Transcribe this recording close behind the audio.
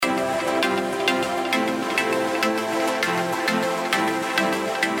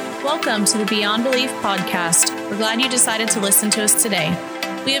Welcome to the Beyond Belief podcast. We're glad you decided to listen to us today.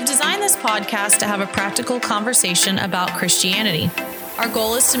 We have designed this podcast to have a practical conversation about Christianity. Our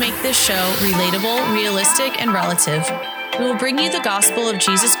goal is to make this show relatable, realistic, and relative. We will bring you the gospel of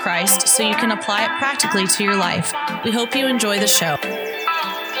Jesus Christ so you can apply it practically to your life. We hope you enjoy the show.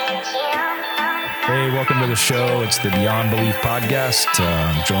 Hey, welcome to the show. It's the Beyond Belief podcast.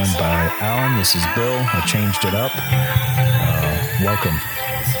 I'm joined by Alan. This is Bill. I changed it up. Welcome.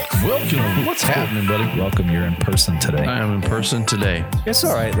 What's happening, buddy? Welcome. You're in person today. I am in person today. It's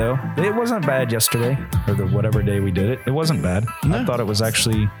all right, though. It wasn't bad yesterday, or whatever day we did it. It wasn't bad. No. I thought it was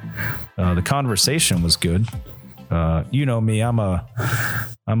actually, the conversation was good. You know me, I'm a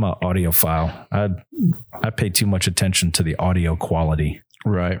audiophile. I pay too much attention to the audio quality.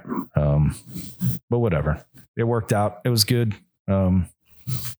 Right. But whatever. It worked out. It was good.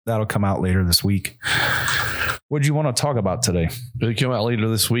 That'll come out later this week. What do you want to talk about today? It'll come out later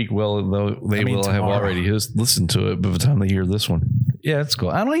this week. Well, though they will have already listened to it by the time they hear this one. Yeah, it's cool.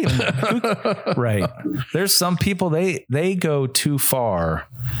 I don't even. Right. There's some people, they go too far.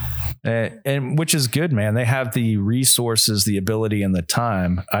 And which is good, man. They have the resources, the ability, and the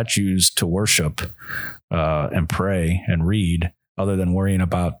time. I choose to worship and pray and read, other than worrying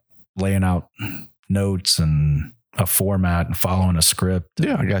about laying out notes and a format and following a script.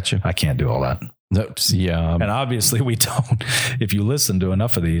 Yeah, I got you. I can't do all that. Notes. Yeah. And obviously we don't. If you listen to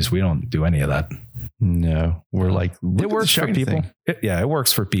enough of these, we don't do any of that. No, we're like, it works for people. It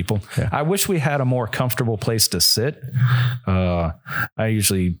works for people. Yeah. I wish we had a more comfortable place to sit. I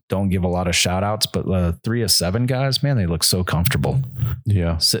usually don't give a lot of shout outs, but 3 of 7 guys, man, they look so comfortable.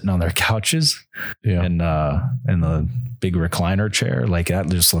 Yeah. Sitting on their couches. Yeah. And in the big recliner chair, like that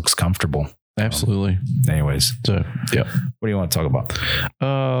just looks comfortable. Absolutely. Anyways. So, yeah. What do you want to talk about?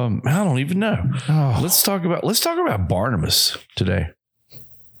 I don't even know. Let's talk about Barnabas today.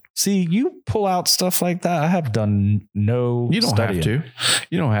 See, you pull out stuff like that. I have done no. You don't have to.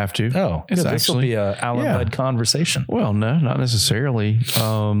 You don't have to. Oh, this will be a Alan-led conversation. Well, no, not necessarily.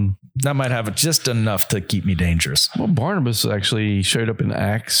 That might have just enough to keep me dangerous. Well, Barnabas actually showed up in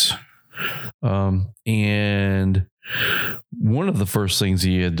Acts, and one of the first things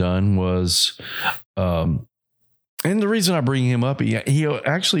he had done was, and the reason I bring him up, he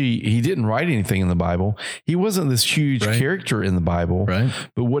didn't write anything in the Bible. He wasn't this huge character in the Bible, right?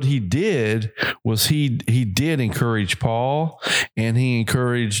 But what he did was he did encourage Paul, and he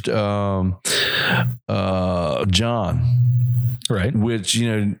encouraged John, right? Which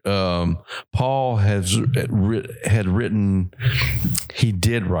Paul had written. He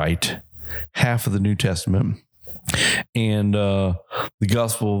did write half of the New Testament. And the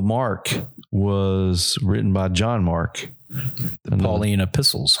Gospel of Mark was written by John Mark. The Pauline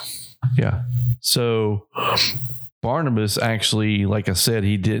epistles. Yeah. So Barnabas actually, like I said,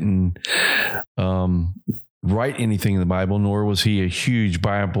 he didn't write anything in the Bible, nor was he a huge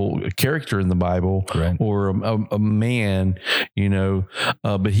Bible character in the Bible, right, or a man,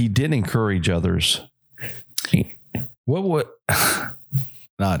 but he did encourage others. What would...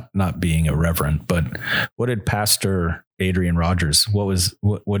 Not being irreverent, but what did Pastor Adrian Rogers,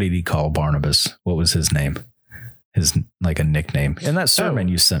 what did he call Barnabas? What was his name? His, like, a nickname in that sermon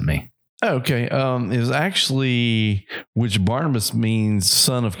you sent me. Okay. It was actually, which Barnabas means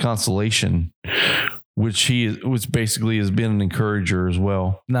son of consolation, which basically has been an encourager as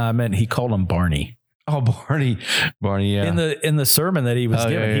well. No, I meant he called him Barney. Oh, Barney, yeah. In the sermon that he was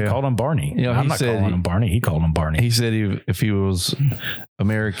giving, he called him Barney. I'm not calling him Barney. He called him Barney. He said if he was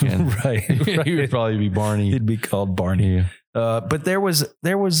American, right, he would probably be Barney. He'd be called Barney. Yeah. But there was.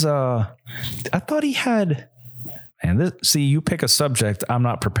 I thought he had. And see, you pick a subject I'm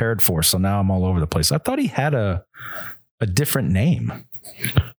not prepared for, so now I'm all over the place. I thought he had a different name.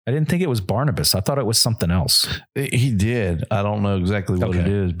 I didn't think it was Barnabas. I thought it was something else. He did. I don't know exactly what it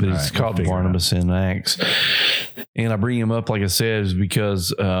is, but it's called Barnabas in Acts. And I bring him up, like I said, is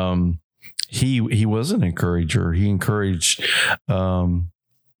because he was an encourager. He encouraged Paul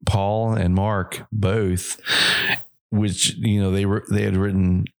and Mark both, which they had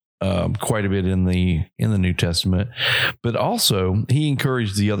written quite a bit in the New Testament, but also he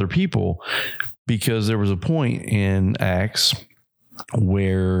encouraged the other people, because there was a point in Acts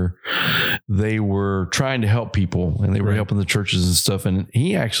where they were trying to help people, and they were helping the churches and stuff. And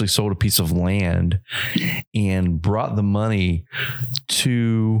he actually sold a piece of land and brought the money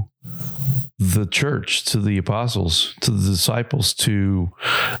to the church, to the apostles, to the disciples, to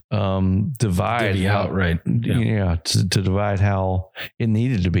divide to divide how it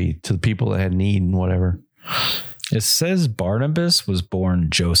needed to be to the people that had need and whatever. It says Barnabas was born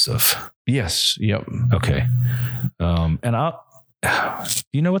Joseph. Yes. Yep. Okay. And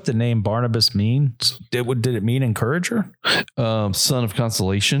you know what the name Barnabas means? Did it mean encourager? Son of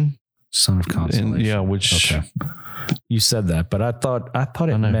consolation. Son of consolation. And, yeah, which you said that, but I thought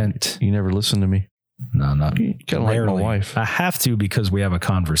it meant. You never listened to me. No, not kind of like my wife. I have to because we have a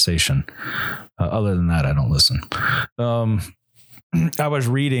conversation. Other than that, I don't listen. I was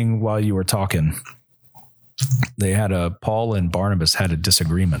reading while you were talking. They had Paul and Barnabas had a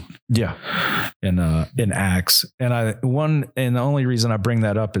disagreement. Yeah. In Acts. And the only reason I bring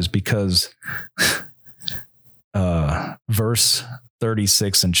that up is because verse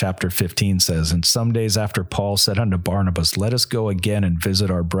 36 in chapter 15 says, and some days after Paul said unto Barnabas, let us go again and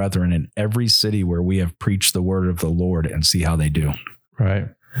visit our brethren in every city where we have preached the word of the Lord and see how they do. Right.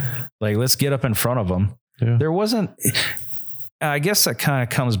 Like, let's get up in front of them. Yeah. There wasn't, I guess that kind of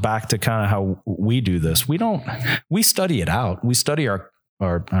comes back to kind of how we do this. We study it out. We study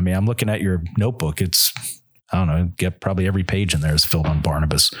I'm looking at your notebook. It's, I don't know, get probably every page in there is filled on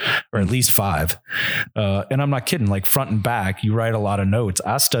Barnabas, or at least 5. And I'm not kidding, like front and back, you write a lot of notes.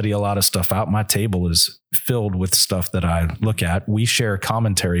 I study a lot of stuff out. My table is filled with stuff that I look at. We share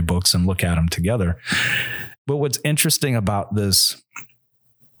commentary books and look at them together. But what's interesting about this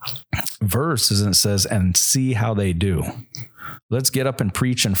verse is it says, and see how they do. Let's get up and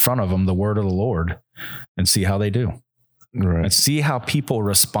preach in front of them the word of the Lord and see how they do. Right. And see how people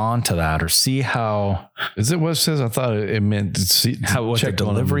respond to that, or see how. Is it what it says? I thought it meant to see what the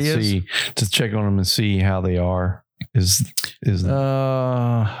delivery is. To check on them and see how they are.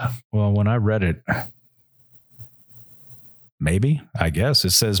 Well, when I read it, maybe, I guess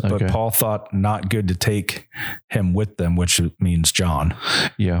it says, but Paul thought not good to take him with them, which means John.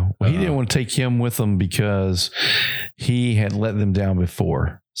 Yeah. Well, he didn't want to take him with them because he had let them down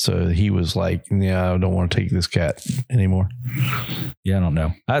before. So he was like, yeah, I don't want to take this cat anymore. Yeah. I don't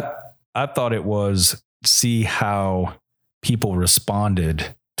know. I thought it was see how people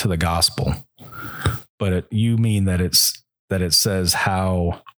responded to the gospel, but you mean that it says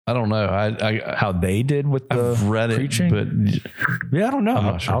how, I don't know. How they did with the I've read preaching? It, but yeah, I don't know. I'm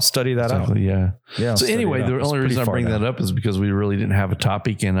not sure. I'll study that out. Yeah. Yeah. So anyway, the only reason I bring that up is because we really didn't have a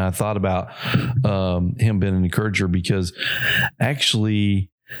topic, and I thought about him being an encourager, because actually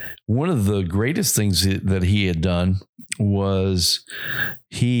one of the greatest things that he had done was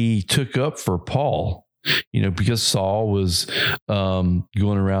he took up for Paul. Because Saul was going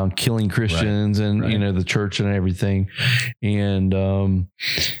around killing Christians and, the church and everything. And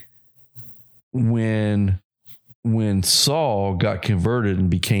when Saul got converted and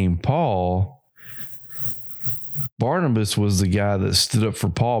became Paul, Barnabas was the guy that stood up for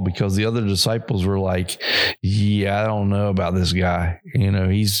Paul, because the other disciples were like, yeah, I don't know about this guy.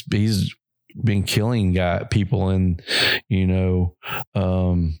 He's been killing people, and,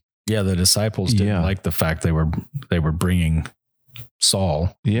 the disciples didn't like the fact they were bringing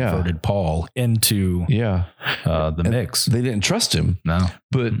Saul, converted Paul, into the mix. They didn't trust him. No.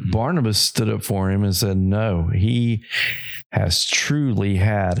 But Barnabas stood up for him and said, no, he has truly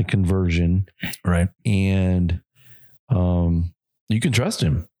had a conversion. Right. And you can trust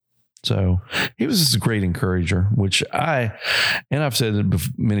him. So he was just a great encourager, which I've said it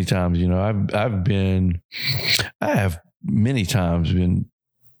many times, I have many times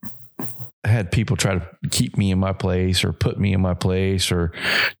had people try to keep me in my place, or put me in my place, or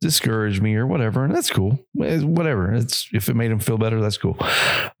discourage me, or whatever. And that's cool. Whatever. If it made them feel better, that's cool.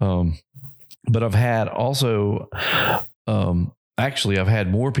 But I've had also, I've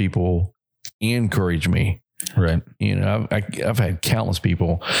had more people encourage me. Right. I've had countless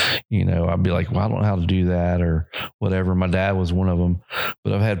people, I'd be like, well, I don't know how to do that, or whatever. My dad was one of them,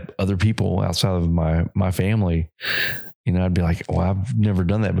 but I've had other people outside of my family, I'd be like, well, I've never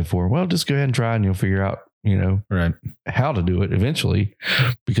done that before. Well, just go ahead and try, and you'll figure out, how to do it eventually,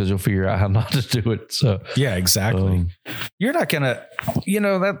 because you'll figure out how not to do it. So yeah, exactly. You're not going to,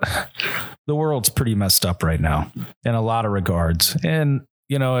 that the world's pretty messed up right now in a lot of regards. And,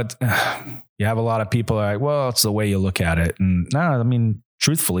 you have a lot of people like, well, it's the way you look at it. And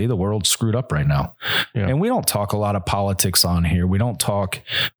truthfully, the world's screwed up right now. Yeah. And we don't talk a lot of politics on here. We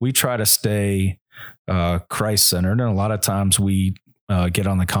try to stay Christ-centered. And a lot of times we get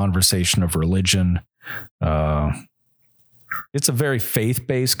on the conversation of religion. It's a very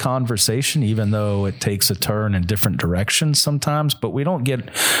faith-based conversation, even though it takes a turn in different directions sometimes, but we don't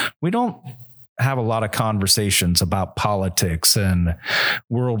have a lot of conversations about politics and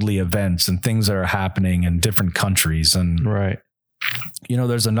worldly events and things that are happening in different countries. And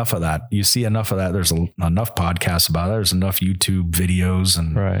there's enough of that. You see enough of that. There's enough podcasts about it. There's enough YouTube videos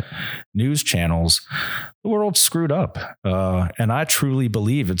and news channels. The world's screwed up. And I truly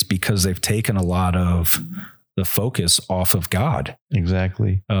believe it's because they've taken a lot of the focus off of God.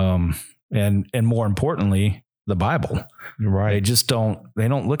 Exactly. And more importantly, the Bible. Right. They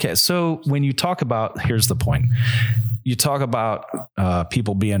don't look at. So when you talk about, here's the point. You talk about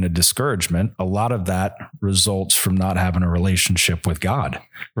people being a discouragement. A lot of that results from not having a relationship with God.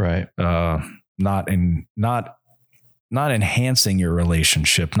 Right. Not enhancing your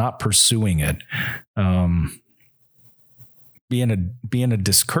relationship, not pursuing it. Being a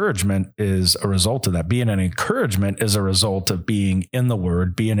discouragement is a result of that. Being an encouragement is a result of being in the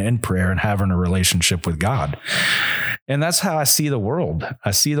Word, being in prayer, and having a relationship with God. And that's how I see the world.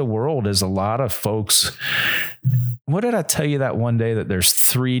 I see the world as a lot of folks. What did I tell you that one day, that there's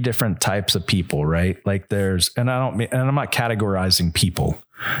 3 different types of people, right? Like and I'm not categorizing people.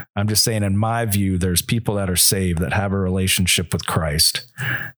 I'm just saying, in my view, there's people that are saved that have a relationship with Christ.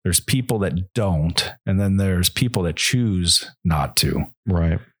 There's people that don't. And then there's people that choose not to.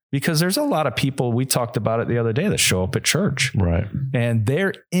 Right. Because there's a lot of people, we talked about it the other day, that show up at church. Right. And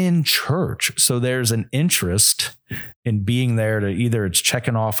they're in church. So there's an interest in being there to either it's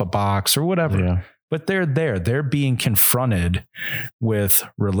checking off a box or whatever. Yeah. But they're there. They're being confronted with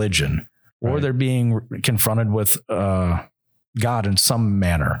religion, or they're being confronted with God in some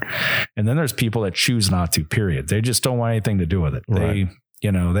manner. And then there's people that choose not to, period. They just don't want anything to do with it. Right.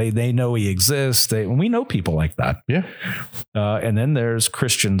 They know he exists. We know people like that. Yeah. And then there's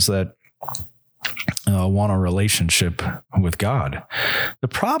Christians that want a relationship with God. The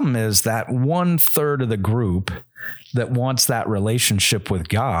problem is that 1/3 of the group that wants that relationship with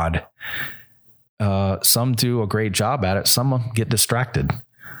God, some do a great job at it. Some get distracted.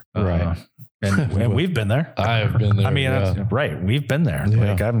 Right. And we've been there. I have been there. I mean, right. We've been there.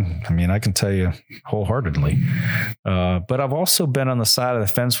 Yeah. Like I can tell you wholeheartedly. But I've also been on the side of the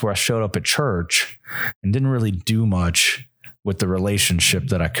fence where I showed up at church and didn't really do much with the relationship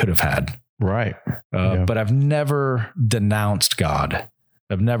that I could have had. Right. But I've never denounced God.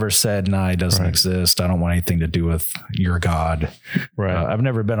 I've never said, nah, he doesn't exist. I don't want anything to do with your God. Right. I've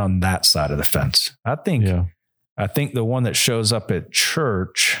never been on that side of the fence. I think the one that shows up at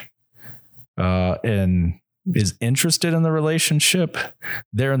church and is interested in the relationship,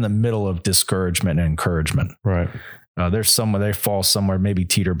 they're in the middle of discouragement and encouragement. Right. There's somewhere they fall somewhere, maybe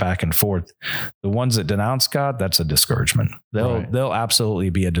teeter back and forth. The ones that denounce God, that's a discouragement. They'll absolutely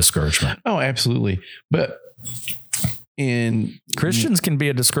be a discouragement. Oh, absolutely. But Christians can be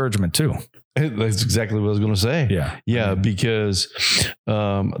a discouragement too. That's exactly what I was going to say. Yeah. Because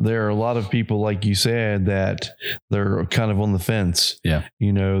there are a lot of people, like you said, that they're kind of on the fence. Yeah.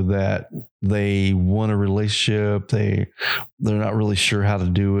 That they want a relationship. They're not really sure how to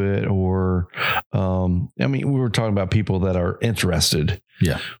do it. Or, we were talking about people that are interested.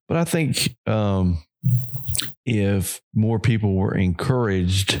 Yeah. But I think if more people were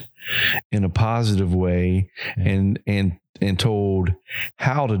encouraged in a positive way and told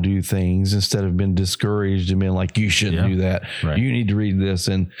how to do things, instead of being discouraged and being like, you shouldn't do that. Right. You need to read this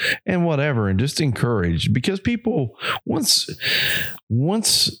and whatever, and just encouraged, because people, once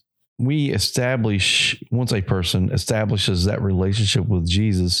a person establishes that relationship with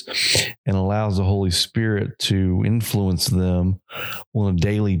Jesus and allows the Holy Spirit to influence them on a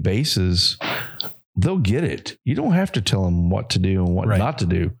daily basis, they'll get it. You don't have to tell them what to do and what not to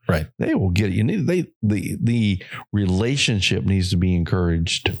do. Right. They will get it. The relationship needs to be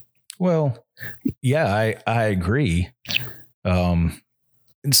encouraged. Well, yeah, I agree.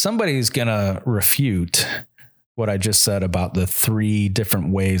 Somebody's going to refute what I just said about the 3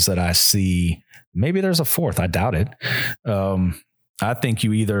 different ways that I see. Maybe there's a 4th. I doubt it. I think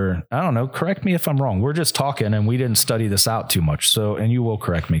you either, I don't know, correct me if I'm wrong. We're just talking and we didn't study this out too much. So, and you will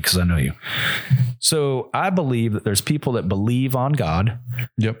correct me because I know you. So I believe that there's people that believe on God.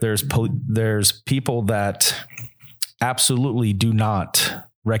 Yep. There's people that absolutely do not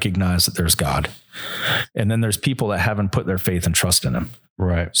recognize that there's God. And then there's people that haven't put their faith and trust in him.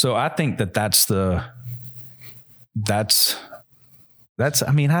 Right. So I think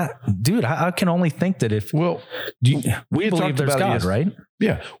I can only think that if, we believe there's God, right?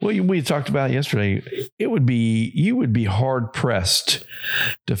 Yeah. Well, we talked about it yesterday. You would be hard pressed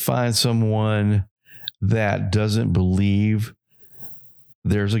to find someone that doesn't believe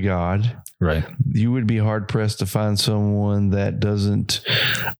there's a God. Right. You would be hard pressed to find someone that doesn't,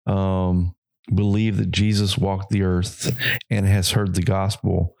 believe that Jesus walked the earth and has heard the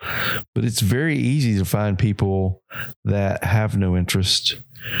gospel. But it's very easy to find people that have no interest,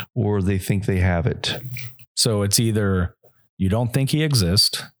 or they think they have it. So it's either you don't think he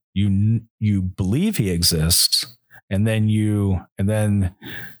exists, you believe he exists, and then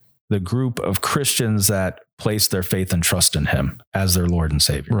the group of Christians that place their faith and trust in him as their Lord and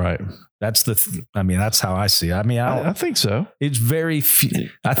Savior. Right. That's that's how I see it. I think so. It's very few.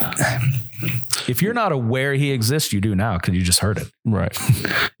 If you're not aware he exists, you do now because you just heard it. Right.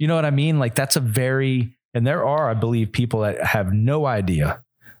 You know what I mean? Like that's and there are, I believe, people that have no idea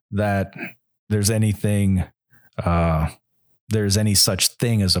that there's anything, there's any such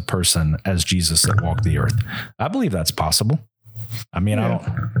thing as a person as Jesus that walked the earth. I believe that's possible.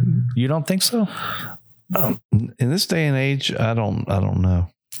 You don't think so? In this day and age, I don't know.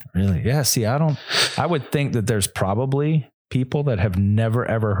 Really? Yeah. See, I would think that there's probably people that have never,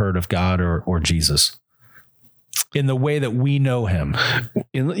 ever heard of God or Jesus in the way that we know him.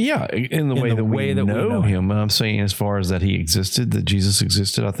 In the way that we know him. And I'm saying as far as that he existed, that Jesus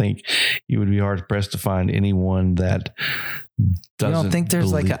existed, I think you would be hard pressed to find anyone that doesn't. You don't think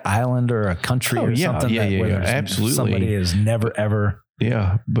there's like an island or a country or something? Yeah, absolutely. Somebody has never, ever.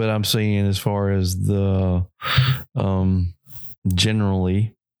 Yeah. But I'm saying as far as the,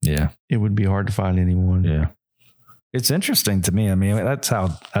 generally, it would be hard to find anyone. Yeah. It's interesting to me. That's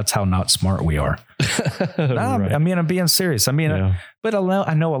how not smart we are. Right. I'm being serious. But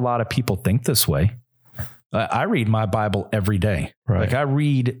I know a lot of people think this way. I read my Bible every day. Right. Like I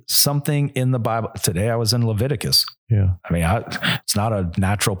read something in the Bible. Today I was in Leviticus. Yeah. It's not a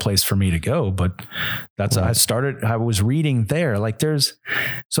natural place for me to go, but I was reading there. Like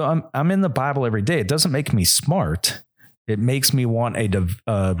so I'm in the Bible every day. It doesn't make me smart. It makes me want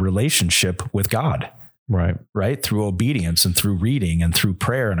a relationship with God. Right. Through obedience and through reading and through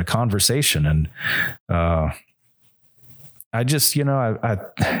prayer and a conversation. And, I just,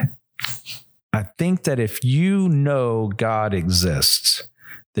 I think that if you know God exists,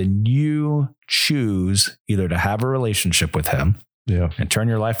 then you choose either to have a relationship with him and turn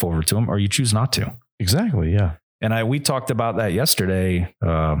your life over to him, or you choose not to. Exactly. Yeah. And we talked about that yesterday.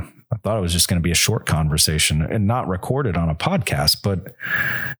 I thought it was just going to be a short conversation and not recorded on a podcast, but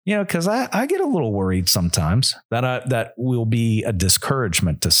because I get a little worried sometimes that will be a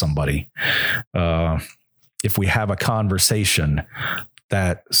discouragement to somebody if we have a conversation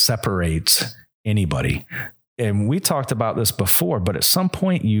that separates anybody. And we talked about this before, but at some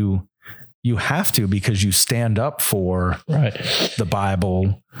point you have to, because you stand up for the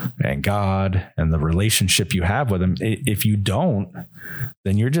Bible and God and the relationship you have with him. If you don't,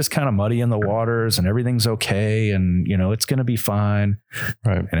 then you're just kind of muddying the waters and everything's okay. And, it's going to be fine.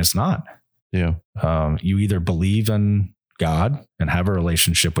 Right. And it's not. Yeah. You either believe in God and have a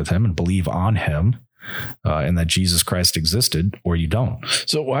relationship with him and believe on him, and that Jesus Christ existed, or you don't.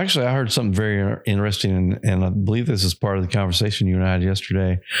 So actually, I heard something very interesting, and I believe this is part of the conversation you and I had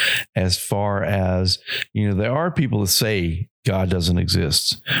yesterday, as far as, there are people that say God doesn't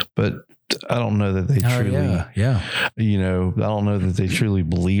exist, but I don't know that they truly, I don't know that they truly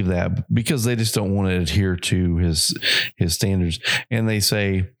believe that, because they just don't want to adhere to his standards. And they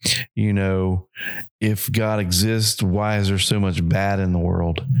say, if God exists, why is there so much bad in the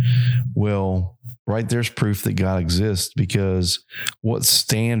world? Well, right, there's proof that God exists, because what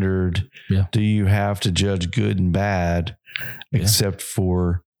standard do you have to judge good and bad except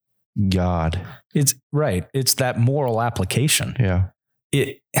for God? It's right. It's that moral application. Yeah.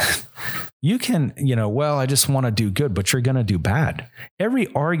 You can, I just want to do good, but you're going to do bad. Every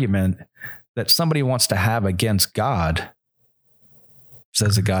argument that somebody wants to have against God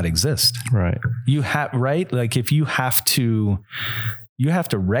says that God exists. Right. You have, right? Like if you have to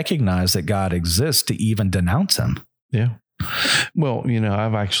recognize that God exists to even denounce him. Yeah. Well,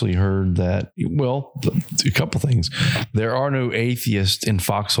 I've actually heard that, a couple things. There are no atheists in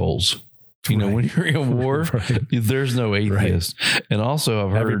foxholes. When you're in war, there's no atheist. Right. And also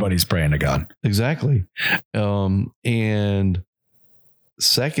I've heard everybody's praying to God. Exactly. And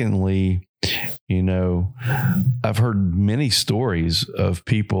secondly, I've heard many stories of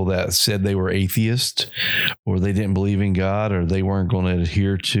people that said they were atheists, or they didn't believe in God, or they weren't going to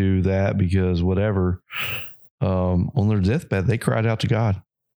adhere to that because whatever. On their deathbed, they cried out to God.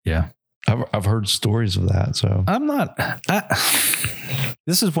 Yeah. I've heard stories of that. So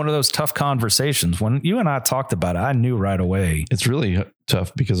this is one of those tough conversations. When you and I talked about it, I knew right away. It's really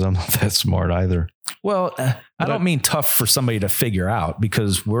tough because I'm not that smart either. Well, I don't mean tough for somebody to figure out,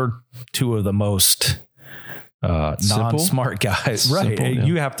 because we're two of the most non-smart guys. Right. Simple, yeah.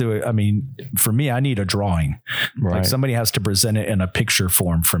 You have to, for me, I need a drawing. Right. Like somebody has to present it in a picture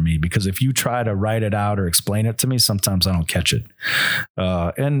form for me, because if you try to write it out or explain it to me, sometimes I don't catch it.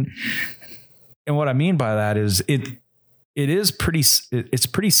 And what I mean by that is it's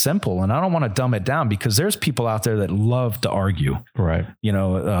pretty simple, and I don't want to dumb it down, because there's people out there that love to argue, right?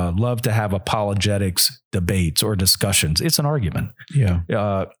 Love to have apologetics debates or discussions. It's an argument. Yeah.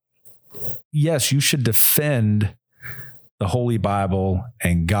 yes, you should defend the Holy Bible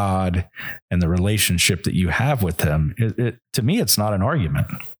and God and the relationship that you have with him. To me, it's not an argument.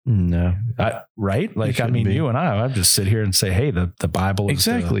 No. Right? Like, I mean, you and I just sit here and say, hey, the Bible is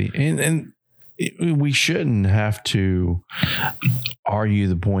exactly. And we shouldn't have to argue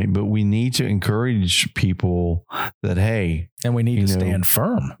the point, but we need to encourage people that, hey, and we need to stand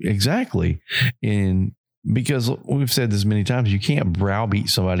firm. Exactly. And because we've said this many times, you can't browbeat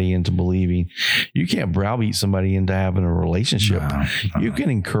somebody into believing. You can't browbeat somebody into having a relationship. No. You can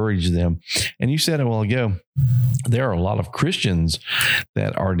encourage them. And you said a while ago, there are a lot of Christians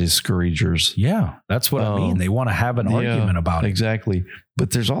that are discouragers. Yeah, that's what I mean. They want to have an argument about it. Exactly. But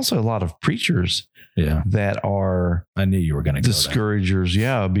there's also a lot of preachers that are, I knew you were going to discouragers.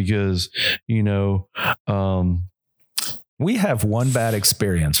 Yeah, because, we have one bad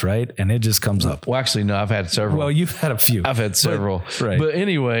experience, right? And it just comes up. Well, actually, no, I've had several. Well, you've had a few. I've had several. But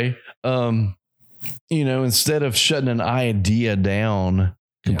anyway, instead of shutting an idea down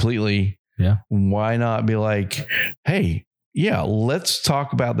completely, why not be like, hey, let's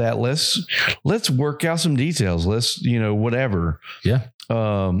talk about that. Let's work out some details. Let's, whatever. Yeah.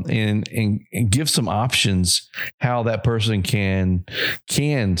 And give some options how that person can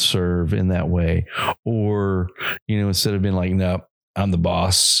serve in that way. Or, instead of being like, no, I'm the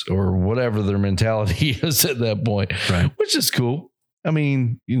boss, or whatever their mentality is at that point, right? Which is cool. I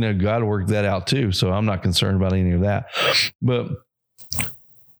mean, God worked that out too. So I'm not concerned about any of that, but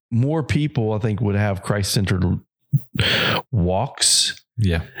more people, I think, would have Christ-centered walks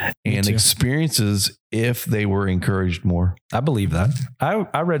and experiences if they were encouraged more. I believe that.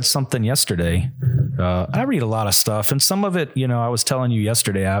 I read something yesterday. I read a lot of stuff, and some of it, I was telling you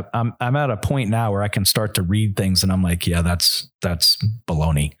yesterday, I'm at a point now where I can start to read things and I'm like, that's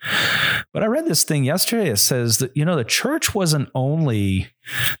baloney. But I read this thing yesterday. It says that, the church wasn't only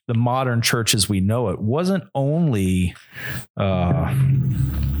the modern church as we know it, wasn't only,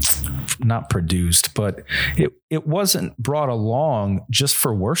 not produced, but it wasn't brought along just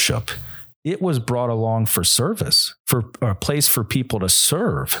for worship. It was brought along for service, for a place for people to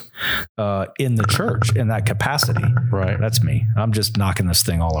serve in the church in that capacity. Right. That's me. I'm just knocking this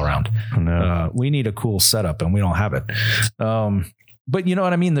thing all around. No. We need a cool setup and we don't have it. But you know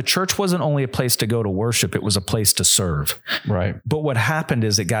what I mean? The church wasn't only a place to go to worship. It was a place to serve. Right. But what happened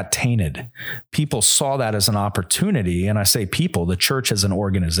is it got tainted. People saw that as an opportunity. And I say people, the church as an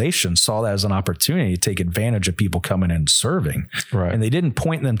organization saw that as an opportunity to take advantage of people coming in and serving. Right. And they didn't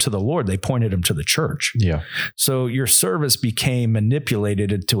point them to the Lord. They pointed them to the church. Yeah. So your service became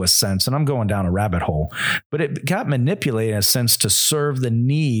manipulated into a sense, and I'm going down a rabbit hole, but it got manipulated in a sense to serve the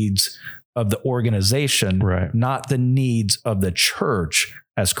needs of the organization, right, not the needs of the church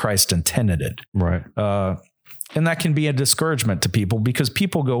as Christ intended it. Right. And that can be a discouragement to people because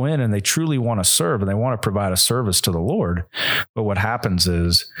people go in and they truly want to serve and they want to provide a service to the Lord. But what happens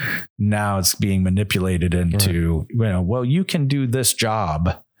is now it's being manipulated into, well, you can do this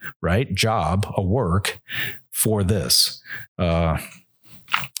job, right? A work for this.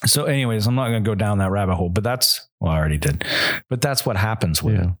 So anyways, I'm not going to go down that rabbit hole, but I already did, but that's what happens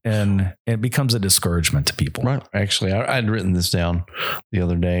with it. And it becomes a discouragement to people. Right. Actually, I'd written this down the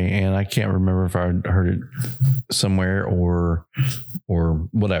other day and I can't remember if I heard it somewhere or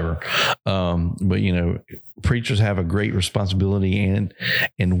whatever. But preachers have a great responsibility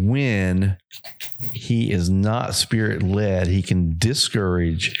and when he is not spirit led, he can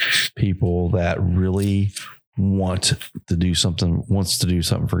discourage people that really wants to do something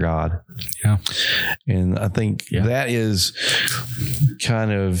for God. Yeah. And I think that is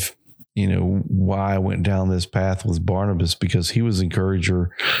kind of, why I went down this path with Barnabas, because he was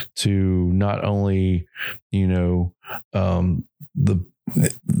encourager to not only,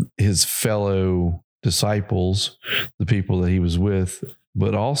 his fellow disciples, the people that he was with,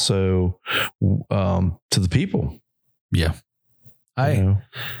 but also to the people. Yeah.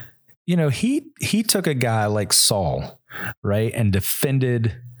 He took a guy like Saul, right, and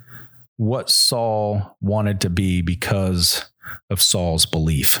defended what Saul wanted to be because of Saul's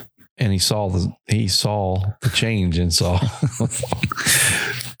belief. And he saw the change in Saul.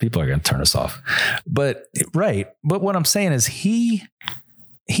 People are going to turn us off. But what I'm saying is he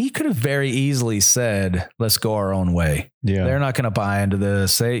could have very easily said, let's go our own way. Yeah. They're not going to buy into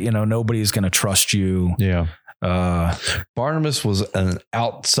this. Nobody's going to trust you. Yeah. Barnabas was an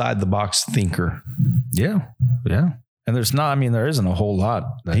outside the box thinker. Yeah. Yeah. And there isn't a whole lot.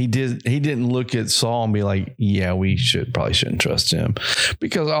 He didn't look at Saul and be like, yeah, we probably shouldn't trust him,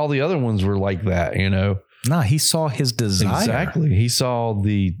 because all the other ones were like that, Nah, he saw his desire. Exactly. He saw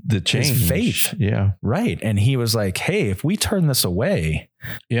the change. His faith. Yeah. Right. And he was like, hey, if we turn this away,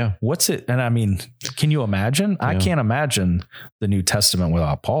 what's it? And I mean, can you imagine? Yeah. I can't imagine the New Testament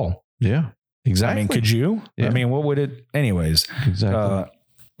without Paul. Yeah, exactly. I mean, could you? Yeah. I mean, what would it, anyways? Exactly.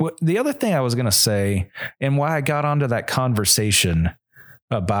 The other thing I was going to say, and why I got onto that conversation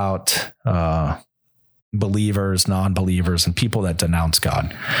about, believers, non-believers, and people that denounce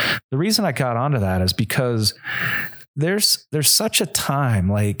God. The reason I got onto that is because there's such a time,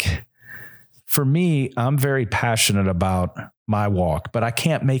 like for me, I'm very passionate about my walk, but I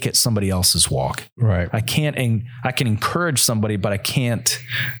can't make it somebody else's walk. Right. I can encourage somebody, but I can't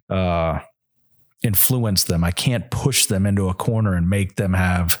influence them. I can't push them into a corner and make them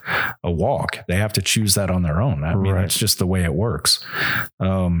have a walk. They have to choose that on their own. I mean, that's just the way it works.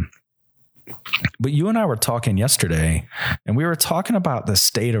 But you and I were talking yesterday, and we were talking about the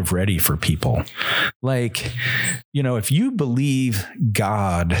state of ready for people. Like, you know, if you believe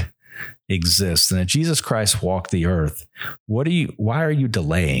God exists and that Jesus Christ walked the earth, why are you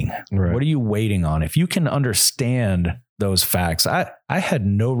delaying? Right. What are you waiting on? If you can understand those facts, I had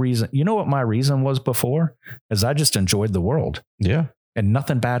no reason. You know what my reason was before? Is I just enjoyed the world. Yeah. And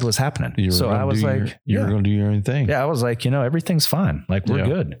nothing bad was happening. So I was like, you're going to do your own thing. Yeah. I was like, you know, everything's fine. Like we're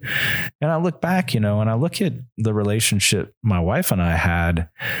good. And I look back, you know, and I look at the relationship my wife and I had,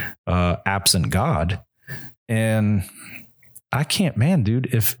 absent God. And I can't, man, dude,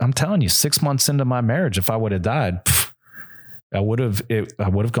 if I'm telling you 6 months into my marriage, if I would have died, I would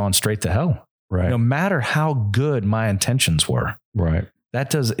have gone straight to hell. Right. No matter how good my intentions were. Right.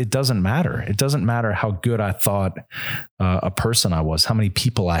 It doesn't matter. It doesn't matter how good I thought a person I was, how many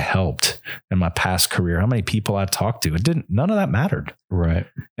people I helped in my past career, how many people I talked to. None of that mattered. Right.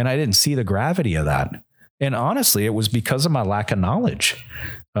 And I didn't see the gravity of that. And honestly, it was because of my lack of knowledge.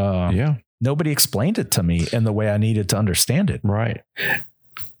 Nobody explained it to me in the way I needed to understand it. Right.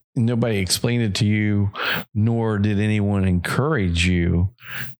 Nobody explained it to you, nor did anyone encourage you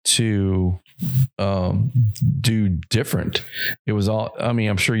to do different. It was all, I mean,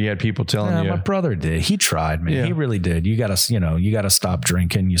 I'm sure you had people telling you. My brother did. He tried, man. Yeah. He really did. You got to stop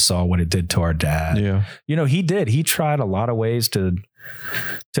drinking. You saw what it did to our dad. Yeah. You know, he did. He tried a lot of ways to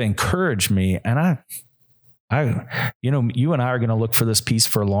encourage me. And I, you know, you and I are going to look for this piece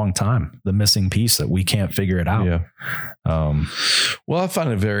for a long time, the missing piece that we can't figure it out. Yeah. Well, I find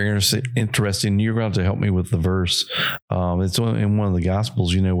it very interesting. You're going to have to help me with the verse. It's in one of the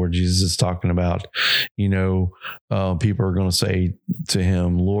Gospels, you know, where Jesus is talking about, you know, people are going to say to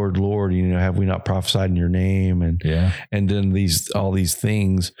him, Lord, Lord, you know, have we not prophesied in your name? And, and then all these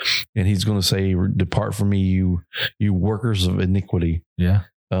things, and he's going to say, depart from me, you workers of iniquity. Yeah.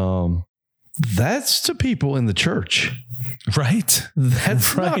 That's to people in the church. Right.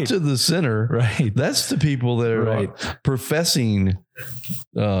 That's not to the sinner. Right. That's to people that are professing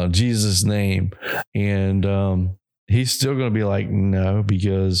Jesus' name. And he's still going to be like, no,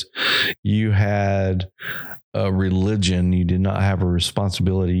 because you had a religion. You did not have a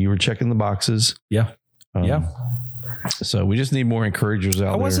responsibility. You were checking the boxes. Yeah. So we just need more encouragers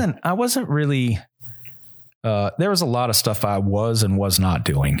out there. I wasn't really, there was a lot of stuff I was and was not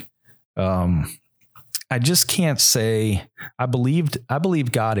doing. I just can't say I believed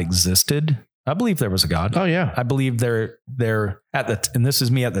God existed. I believe there was a God. Oh yeah. I believe there and this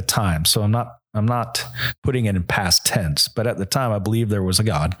is me at the time. So I'm not putting it in past tense, but at the time I believed there was a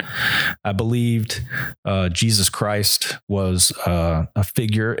God. I believed, Jesus Christ was, a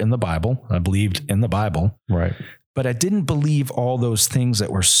figure in the Bible. I believed in the Bible. Right. But I didn't believe all those things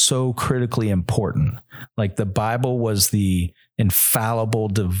that were so critically important. Like the Bible was the infallible,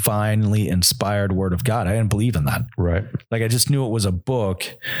 divinely inspired word of God. I didn't believe in that. Right. Like I just knew it was a book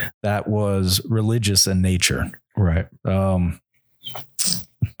that was religious in nature. Right. I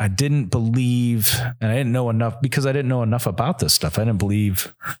didn't believe, and I didn't know enough because I didn't know enough about this stuff. I didn't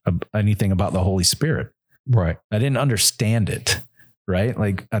believe anything about the Holy Spirit. Right. I didn't understand it. Right.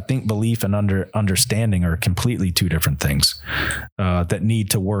 Like I think belief and understanding are completely two different things that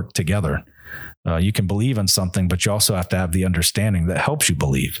need to work together. You can believe in something, but you also have to have the understanding that helps you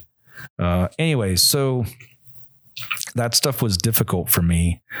believe. Anyway, so that stuff was difficult for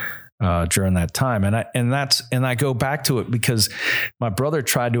me during that time. And I go back to it because my brother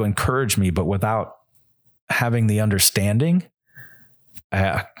tried to encourage me, but without having the understanding,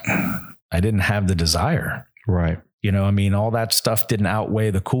 I didn't have the desire. Right. You know, I mean, all that stuff didn't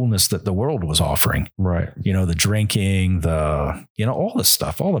outweigh the coolness that the world was offering. Right. You know, the drinking, all the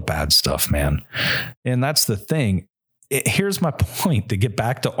stuff, all the bad stuff, man. And that's the thing. here's my point to get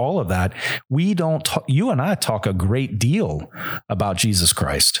back to all of that. We don't talk, you and I talk a great deal about Jesus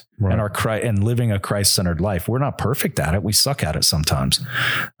Christ and living a Christ-centered life. We're not perfect at it. We suck at it sometimes,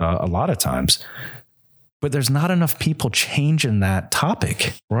 a lot of times, but there's not enough people changing that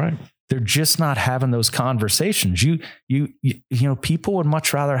topic. Right. They're just not having those conversations. You know, people would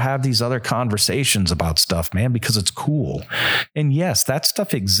much rather have these other conversations about stuff, man, because it's cool. And yes, that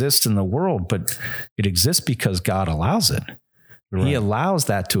stuff exists in the world, but it exists because God allows it. Right. He allows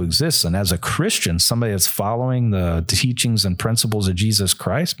that to exist. And as a Christian, somebody that's following the teachings and principles of Jesus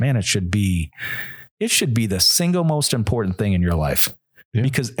Christ, man, it should be the single most important thing in your life. Yeah.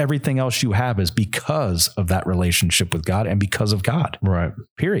 Because everything else you have is because of that relationship with God and because of God. Right.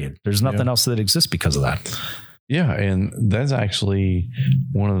 Period. There's nothing else that exists because of that. Yeah. And that's actually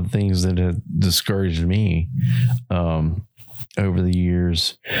one of the things that had discouraged me over the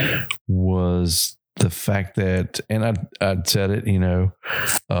years was the fact that, and I'd said it, you know,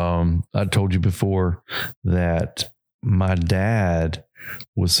 I told you before that my dad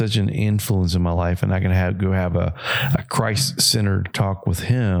was such an influence in my life, and I can have a Christ-centered talk with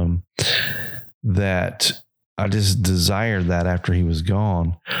him that I just desired that after he was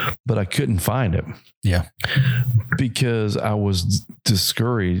gone, but I couldn't find it. Yeah. Because I was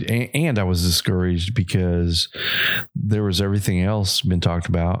discouraged, and I was discouraged because there was everything else been talked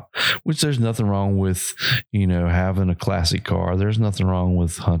about, which there's nothing wrong with, you know, having a classic car. There's nothing wrong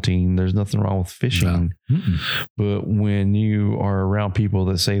with hunting. There's nothing wrong with fishing. No. But when you are around people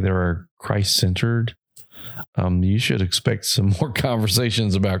that say they're Christ-centered, you should expect some more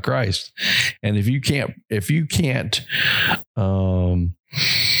conversations about Christ. And if you can't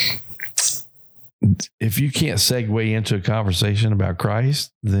segue into a conversation about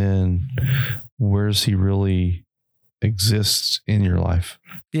Christ, then where's he really exists in your life?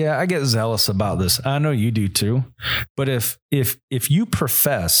 Yeah, I get zealous about this. I know you do too. But if you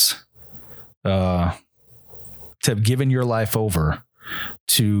profess to have given your life over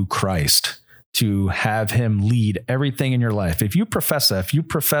to Christ, to have him lead everything in your life, if you profess that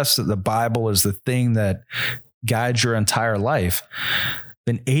the Bible is the thing that guides your entire life,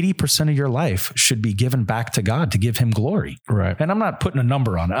 then 80% of your life should be given back to God to give him glory. Right. And I'm not putting a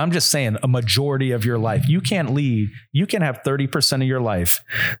number on it. I'm just saying a majority of your life. You can't lead. You can have 30% of your life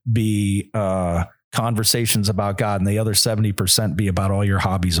be conversations about God, and the other 70% be about all your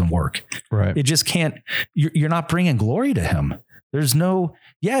hobbies and work. Right. It just can't, you're not bringing glory to him. There's no,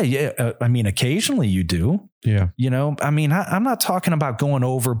 I mean, occasionally you do. Yeah. You know, I mean, I'm not talking about going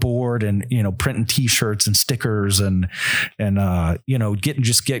overboard and, you know, printing t-shirts and stickers and you know,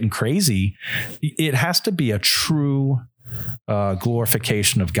 getting crazy. It has to be a true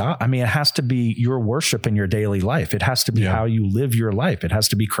glorification of God. I mean, it has to be your worship in your daily life. It has to be how you live your life. It has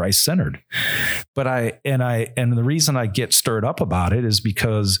to be Christ-centered. But the reason I get stirred up about it is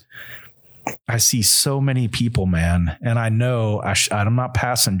because I see so many people, man, and I know I'm not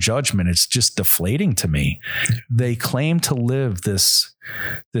passing judgment. It's just deflating to me. They claim to live this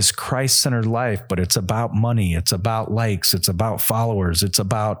Christ-centered life, but it's about money. It's about likes. It's about followers. It's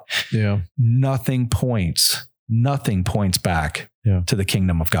about nothing points back to the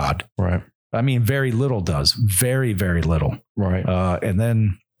kingdom of God. Right. I mean, very little does. Very, very little. Right. And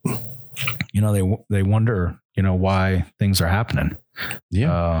then, you know, they wonder, you know, why things are happening.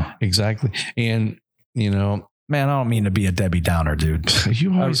 Yeah, exactly. And, you know, man, I don't mean to be a Debbie Downer, dude.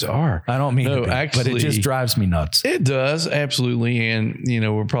 You always are. I don't mean to be, actually, but it just drives me nuts. It does. Absolutely. And, you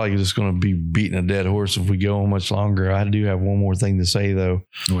know, we're probably just going to be beating a dead horse if we go on much longer. I do have one more thing to say, though.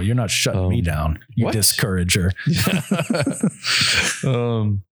 Well, you're not shutting me down, you discourager.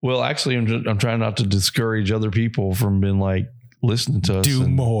 Well, actually, I'm trying not to discourage other people from being like, listening to us. Do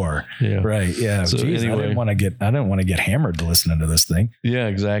more. Yeah. Right. Yeah. So anyway, I didn't want to get hammered to listening to this thing. Yeah,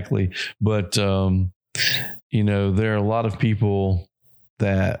 exactly. But, you know, there are a lot of people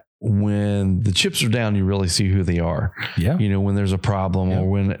that when the chips are down, you really see who they are. Yeah. You know, when there's a problem or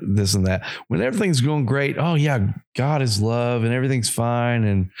when this and that, when everything's going great. Oh yeah. God is love and everything's fine.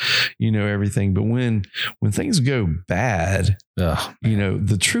 And, you know, everything. But when things go bad, you know,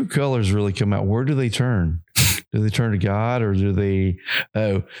 the true colors really come out. Where do they turn? Do they turn to God, or do they,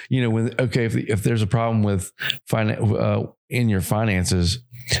 you know, if there's a problem with in your finances,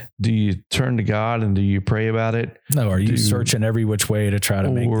 do you turn to God and do you pray about it? No. Are you searching every which way to try to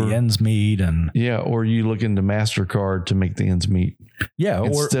make the ends meet? And or you look into MasterCard to make the ends meet? Yeah.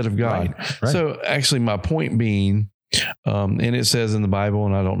 Instead of God. Right. So actually my point being, and it says in the Bible,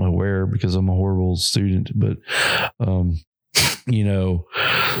 and I don't know where because I'm a horrible student, but, you know,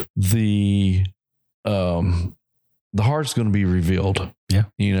 the heart's going to be revealed. Yeah.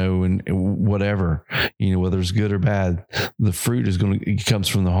 And whatever, whether it's good or bad, the fruit it comes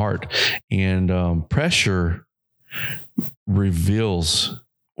from the heart, and pressure reveals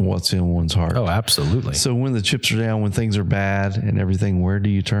what's in one's heart. Oh, absolutely. So when the chips are down, when things are bad and everything, where do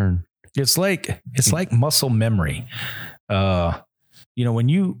you turn? It's like muscle memory. When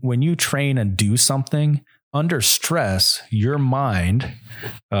you train and do something under stress, your mind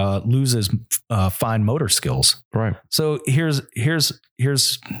loses fine motor skills. Right. So here's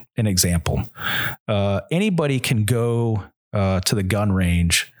an example. Anybody can go to the gun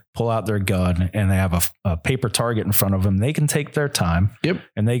range, pull out their gun, and they have a paper target in front of them. They can take their time. Yep.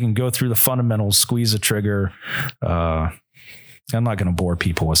 And they can go through the fundamentals, squeeze the trigger. I'm not going to bore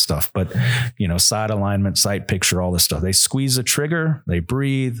people with stuff, but sight alignment, sight picture, all this stuff. They squeeze the trigger, they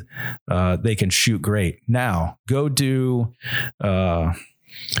breathe, they can shoot great. Now go do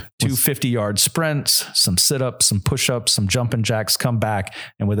 250-yard sprints, some sit-ups, some push-ups, some jumping jacks, come back,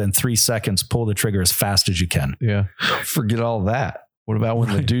 and within 3 seconds, pull the trigger as fast as you can. Yeah. Forget all that. What about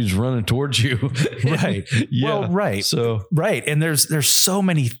when the dude's running towards you? Right. Yeah. Well, right. So, right. And there's so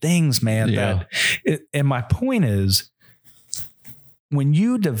many things, man, and my point is, when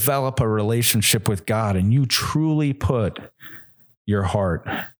you develop a relationship with God and you truly put your heart,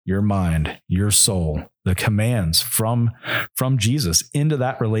 your mind, your soul, the commands from Jesus into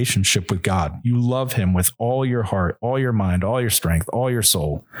that relationship with God, you love him with all your heart, all your mind, all your strength, all your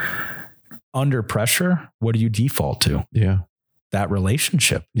soul. Under pressure, what do you default to? Yeah. That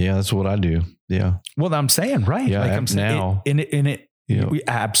relationship. Yeah, that's what I do. Yeah. Well, I'm saying, right. Yeah, like I'm saying now.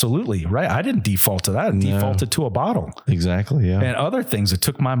 Absolutely. Right. I didn't default to that. I defaulted to a bottle. Exactly. Yeah. And other things that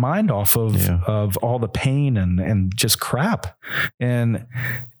took my mind off of all the pain and just crap. And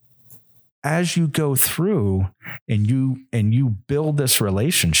as you go through and you build this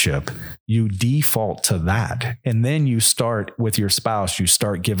relationship, you default to that. And then you start with your spouse, you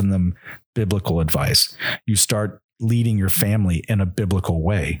start giving them biblical advice. You start leading your family in a biblical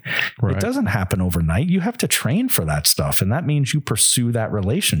way. Right. It doesn't happen overnight. You have to train for that stuff. And that means you pursue that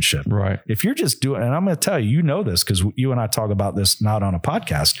relationship. Right. If you're just doing, and I'm going to tell you, this because you and I talk about this not on a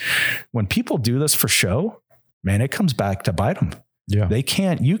podcast. When people do this for show, man, it comes back to bite them. Yeah.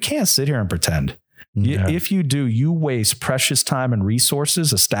 You can't sit here and pretend. Yeah. If you do, you waste precious time and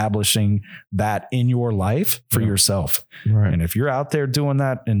resources establishing that in your life for yourself. Right. And if you're out there doing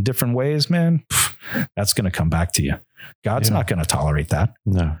that in different ways, man, that's going to come back to you. God's not going to tolerate that.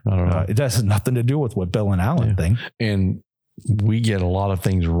 No, not at all. It has nothing to do with what Bill and Alan think. And we get a lot of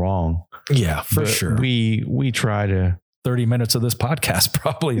things wrong. Yeah, for sure. We try to 30 minutes of this podcast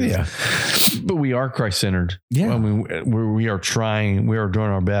probably. Yeah. But we are Christ-centered. Yeah. I mean, we are trying, we are doing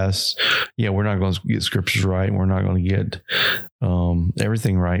our best. Yeah. We're not going to get scriptures right. We're not going to get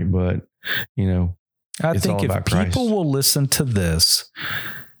everything right. But, I think if people will listen to this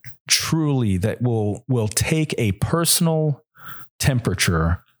truly, that will take a personal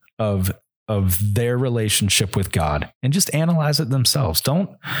temperature of their relationship with God and just analyze it themselves.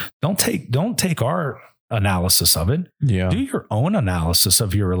 Don't take our analysis of it. Yeah. Do your own analysis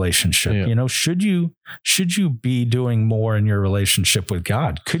of your relationship. Yeah. Should you be doing more in your relationship with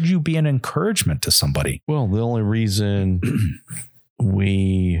God? Could you be an encouragement to somebody? Well, the only reason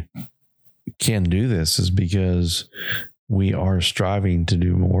we can do this is because we are striving to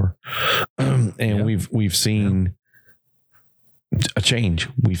do more. And we've seen a change.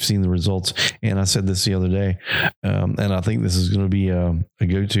 We've seen the results. And I said this the other day, and I think this is going to be a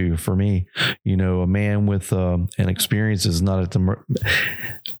go-to for me. A man with an experience is not at the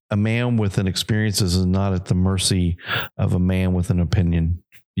mercy of a man with an opinion.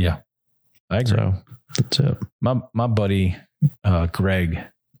 Yeah, I agree. So that's it. My buddy Greg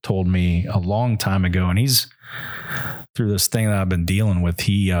told me a long time ago, and he's through this thing that I've been dealing with.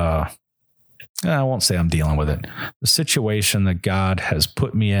 I won't say I'm dealing with it. The situation that God has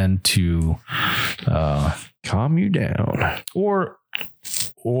put me in to calm you down, or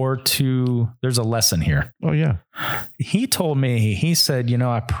to, there's a lesson here. Oh yeah. He told me, he said,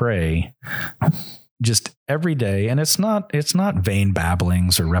 I pray just every day, and it's not vain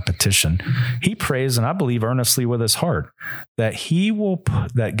babblings or repetition. He prays, and I believe earnestly with his heart that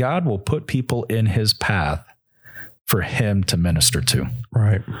God will put people in his path for him to minister to.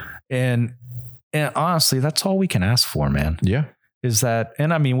 Right. And honestly, that's all we can ask for, man. Yeah. Is that,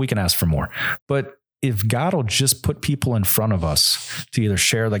 and I mean, we can ask for more, but if God will just put people in front of us to either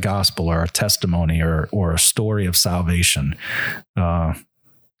share the gospel or a testimony or a story of salvation,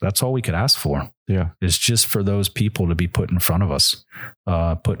 that's all we could ask for. Yeah. Is just for those people to be put in front of us,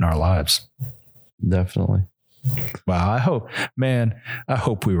 put in our lives. Definitely. Wow. I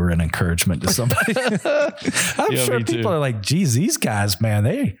hope we were an encouragement to somebody. I'm sure people are like, geez, these guys, man,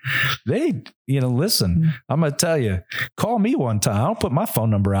 they, listen, I'm going to tell you, call me one time. I'll put my phone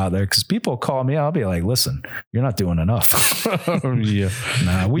number out there because people call me. I'll be like, listen, you're not doing enough.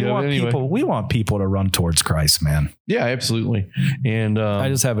 We want people to run towards Christ, man. Yeah, absolutely. And I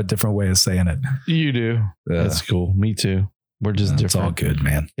just have a different way of saying it. You do. That's cool. Me too. We're just different. It's all good,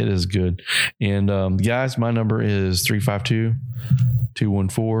 man. It is good. And guys, my number is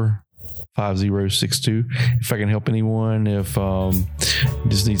 352-214-5062. If I can help anyone, if you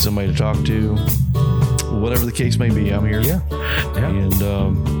just need somebody to talk to, whatever the case may be, I'm here. Yeah. And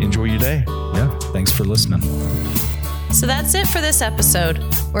enjoy your day. Yeah. Thanks for listening. So that's it for this episode.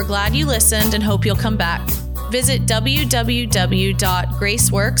 We're glad you listened and hope you'll come back. Visit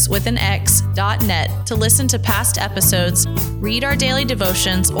www.graceworks.net to listen to past episodes, read our daily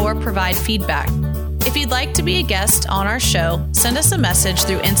devotions, or provide feedback. If you'd like to be a guest on our show, send us a message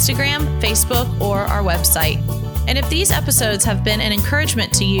through Instagram, Facebook, or our website. And if these episodes have been an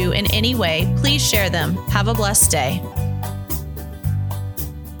encouragement to you in any way, please share them. Have a blessed day.